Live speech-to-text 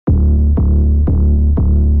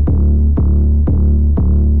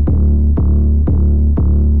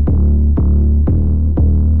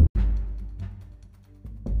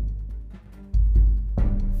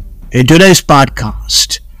In today's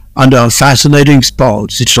podcast, under fascinating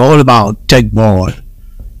sports, it's all about Teqball.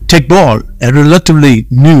 Teqball, a relatively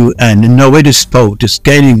new and innovative sport, is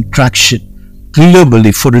gaining traction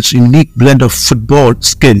globally for its unique blend of football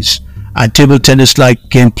skills and table tennis-like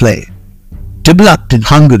gameplay. Developed in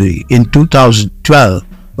Hungary in 2012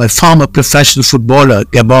 by former professional footballer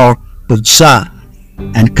Gabor Buzza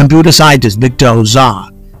and computer scientist Victor Ozar,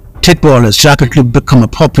 Teqball has rapidly become a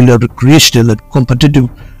popular recreational and competitive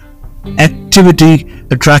activity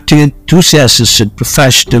attracting enthusiasts and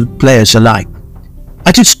professional players alike.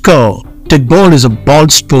 At its core, Teqball is a ball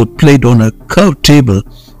sport played on a curved table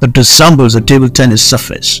that resembles a table tennis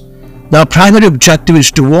surface. The primary objective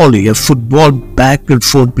is to volley a football back and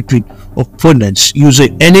forth between opponents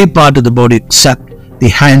using any part of the body except the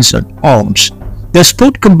hands and arms. The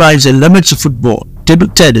sport combines elements of football, table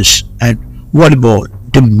tennis, and volleyball,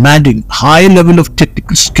 demanding high level of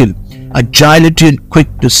technical skill, agility, and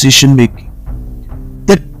quick decision making.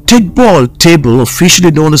 The Teqball table,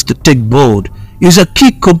 officially known as the Teqboard, is a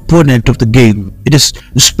key component of the game. It is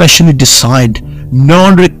a specially designed,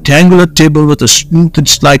 non-rectangular table with a smooth and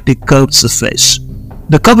slightly curved surface.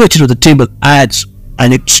 The curvature of the table adds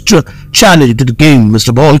an extra challenge to the game as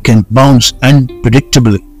the ball can bounce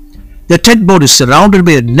unpredictably. The Teqboard is surrounded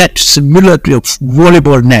by a net similar to a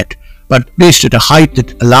volleyball net, but placed at a height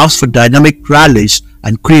that allows for dynamic rallies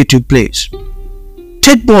and creative plays.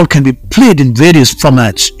 Teqball can be played in various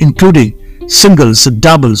formats, including singles and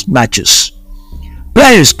doubles matches.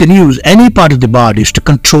 Players can use any part of their bodies to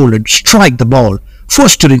control and strike the ball,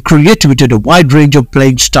 fostering creativity and a wide range of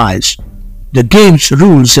playing styles. The game's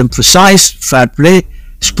rules emphasize fair play,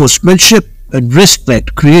 sportsmanship, and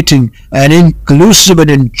respect, creating an inclusive and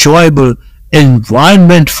enjoyable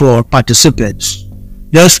environment for participants.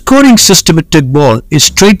 The scoring system at Teqball is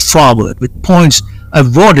straightforward, with points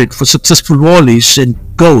awarded for successful volleys and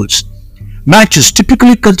goals. Matches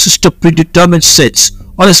typically consist of predetermined sets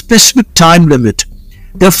on a specific time limit.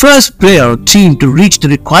 The first player or team to reach the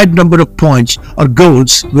required number of points or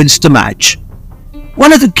goals wins the match.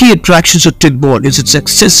 One of the key attractions of Teqball is its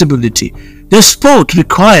accessibility. The sport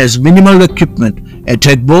requires minimal equipment, a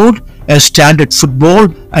Teqboard, a standard football,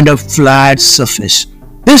 and a flat surface.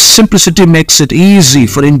 This simplicity makes it easy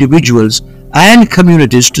for individuals and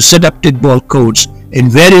communities to set up Teqball courts in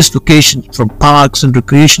various locations, from parks and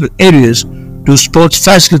recreational areas to sports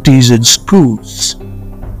facilities and schools.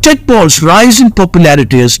 Teqball's rise in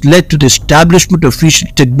popularity has led to the establishment of official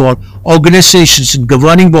Teqball organizations and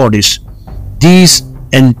governing bodies. These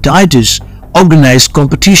entities organize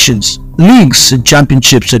competitions, leagues, and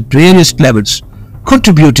championships at various levels,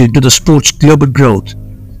 contributing to the sport's global growth.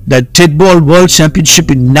 The Teqball World Championship,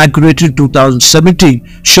 inaugurated in 2017,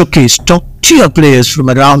 showcased top-tier players from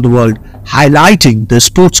around the world, highlighting the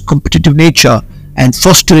sport's competitive nature and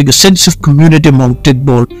fostering a sense of community among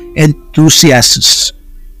Teqball enthusiasts.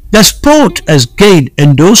 The sport has gained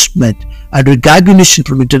endorsement and recognition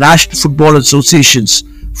from international football associations,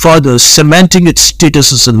 further cementing its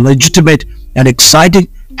status as a legitimate and exciting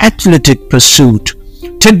athletic pursuit.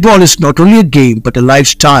 Teqball is not only a game but a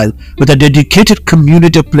lifestyle, with a dedicated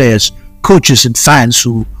community of players, coaches, and fans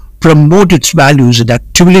who promote its values and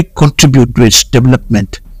actively contribute to its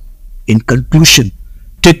development. In conclusion,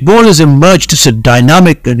 Teqball has emerged as a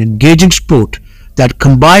dynamic and engaging sport that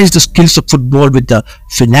combines the skills of football with the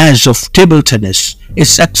finesse of table tennis.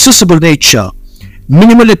 Its accessible nature,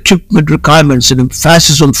 minimal equipment requirements, and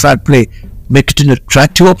emphasis on fair play make it an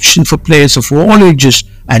attractive option for players of all ages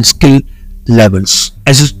and skill levels.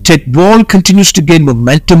 As Teqball continues to gain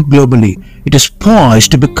momentum globally, it is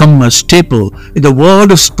poised to become a staple in the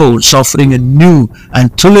world of sports, offering a new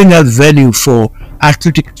and thrilling avenue for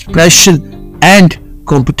athletic expression and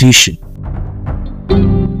competition.